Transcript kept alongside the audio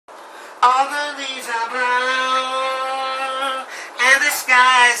All the leaves are brown and the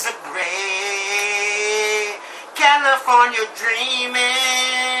skies are gray. California dreaming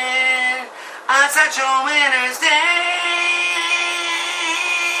on such a winter's day.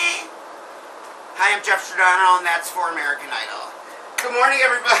 Hi, I'm Jeff Giordano, and that's for American Idol. Good morning,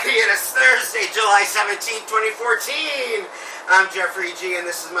 everybody. It is Thursday, July 17, 2014. I'm Jeffrey G, and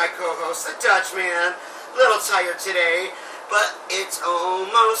this is my co-host, the Dutchman. A little tired today, but it's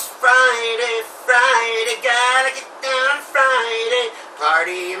almost Friday, gotta get down Friday.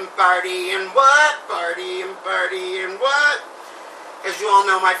 Partying, what? Partying, what? As you all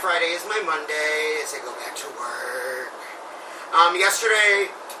know, my Friday is my Monday as I go back to work. Yesterday,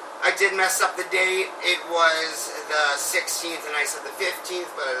 I did mess up the date. It was the 16th and I said the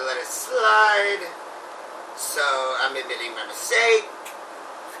 15th, but I let it slide. So I'm admitting my mistake.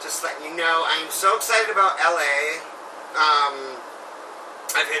 Just letting you know, I am so excited about LA.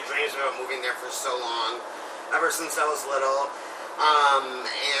 I've had dreams about moving there for so long, ever since I was little.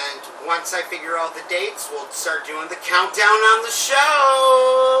 And once I figure out the dates, we'll start doing the countdown on the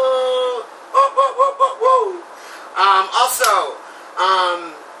show. Also,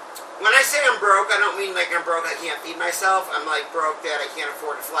 when I say I'm broke, I don't mean like I'm broke I can't feed myself. I'm like broke that I can't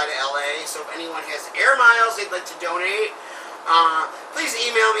afford to fly to LA. So if anyone has air miles they'd like to donate, please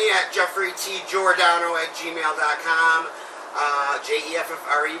email me at jeffreytgiordano@gmail.com.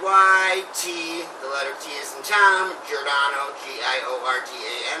 JEFFREYT, the letter T is in Tom, Giordano,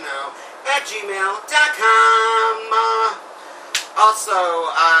 GIORDANO, @gmail.com.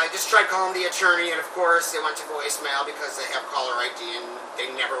 Also, I just tried calling the attorney, and of course, they went to voicemail because they have caller ID and they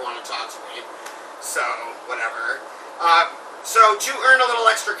never want to talk to me. So, whatever. So, to earn a little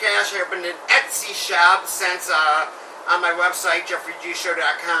extra cash, I opened an Etsy shop since on my website,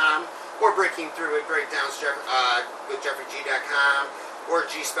 jeffreygshow.com, or Breaking Through with Breakdowns with jeffreyg.com, or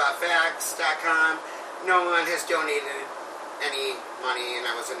gspotfacts.com. No one has donated any money, and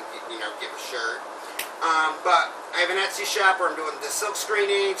I was going to, give a shirt. But I have an Etsy shop where I'm doing the silk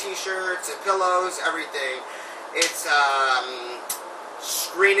screening, t-shirts, and pillows, everything. It's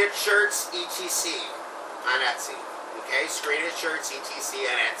Screen It Shirts, ETC, on Etsy. Okay, Screen It Shirts, ETC,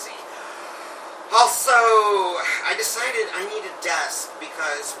 on Etsy. Also, I decided I need a desk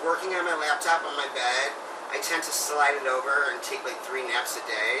because working on my laptop on my bed, I tend to slide it over and take like 3 naps a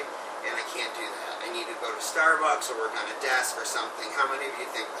day, and I can't do that. I need to go to Starbucks or work on a desk or something. How many of you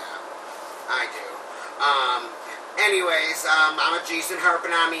think that? I do. Anyways, Mama G's been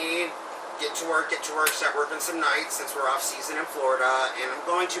harping on me. Get to work, start working some nights since we're off season in Florida, and I'm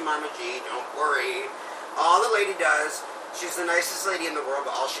going to Mama G, don't worry. All the lady does, she's the nicest lady in the world,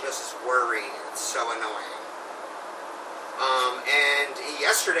 but all she does is worry. It's so annoying. And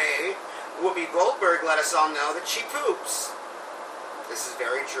yesterday, Whoopi Goldberg let us all know that she poops. This is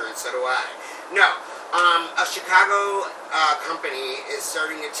very true, and so do I. No, a Chicago company is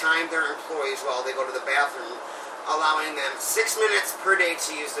starting to time their employees while they go to the bathroom, allowing them 6 minutes per day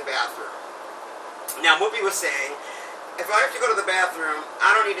to use the bathroom. Now, Whoopi was saying, if I have to go to the bathroom,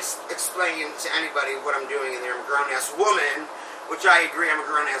 I don't need to explain to anybody what I'm doing in there. I'm a grown-ass woman, which I agree, I'm a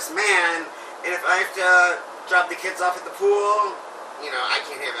grown-ass man, and if I have to drop the kids off at the pool, I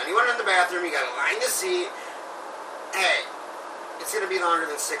can't have anyone in the bathroom, you gotta line the seat. Hey, it's gonna be longer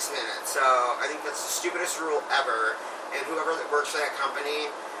than 6 minutes, so I think that's the stupidest rule ever, and whoever that works for that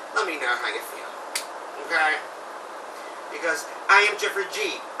company, let me know how you feel, okay? Because I am Jeffrey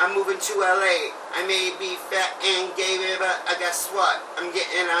G. I'm moving to LA. I may be fat and gay, but guess what? I'm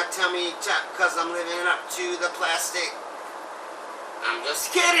getting a tummy tuck because I'm living up to the plastic. I'm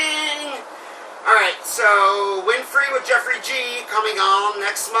just kidding. Alright, so Win Free with Jeffrey G. coming on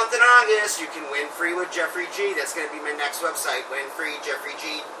next month in August. You can win free with Jeffrey G. That's going to be my next website,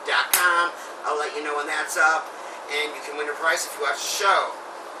 winfreejeffreyg.com. I'll let you know when that's up. And you can win a prize if you watch the show.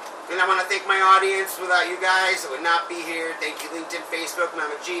 And I want to thank my audience. Without you guys, I would not be here. Thank you, LinkedIn, Facebook,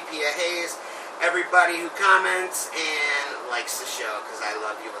 Mama G, Pia Hayes, everybody who comments and likes the show, because I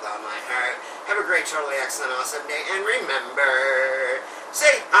love you with all my heart. Have a great, totally excellent, awesome day. And remember,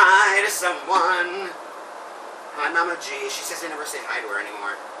 say hi to someone. Hi, Mama G. She says I never say hi to her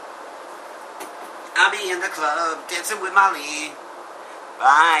anymore. I'll be in the club dancing with Molly.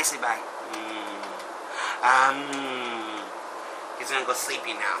 Bye. Say bye. He's gonna go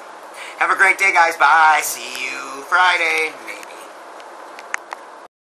sleepy now. Have a great day, guys. Bye. See you Friday.